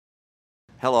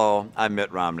Hello, I'm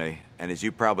Mitt Romney, and as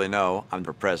you probably know, I'm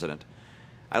for president.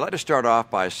 I'd like to start off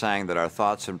by saying that our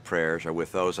thoughts and prayers are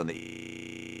with those on the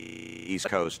East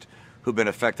Coast who've been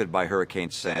affected by Hurricane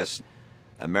Sandy.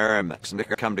 Americans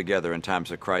come together in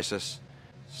times of crisis.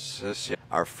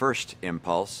 Our first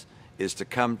impulse is to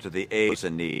come to the aid of those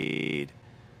in need.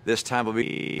 This time will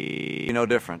be no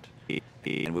different,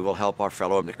 and we will help our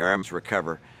fellow Americans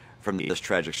recover from this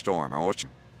tragic storm.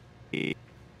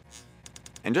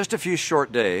 In just a few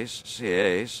short days,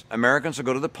 Americans will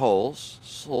go to the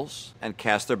polls and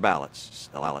cast their ballots.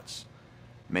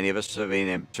 Many of us are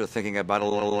thinking about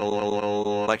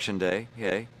election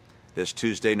day, this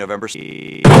Tuesday, November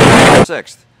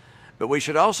 6th. But we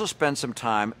should also spend some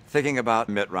time thinking about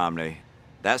Mitt Romney.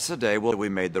 That's the day we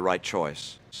made the right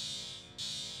choice.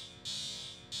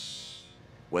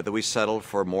 Whether we settled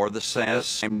for more of the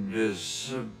same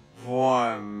disappointment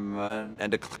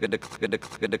and decline,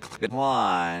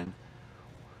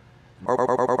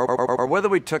 or whether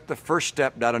we took the first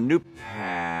step down a new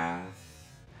path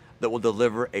that will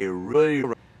deliver a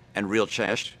real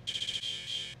change.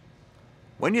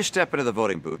 When you step into the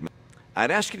voting booth, I'd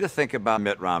ask you to think about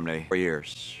Mitt Romney. 4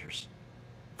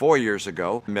 years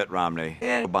ago, Mitt Romney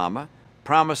and Obama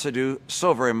promised to do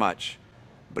so very much,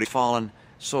 but he's fallen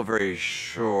so very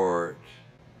short.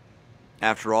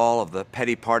 After all of the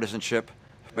petty partisanship,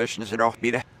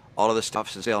 all of the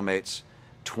stuff and stalemates,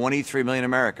 23 million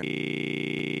Americans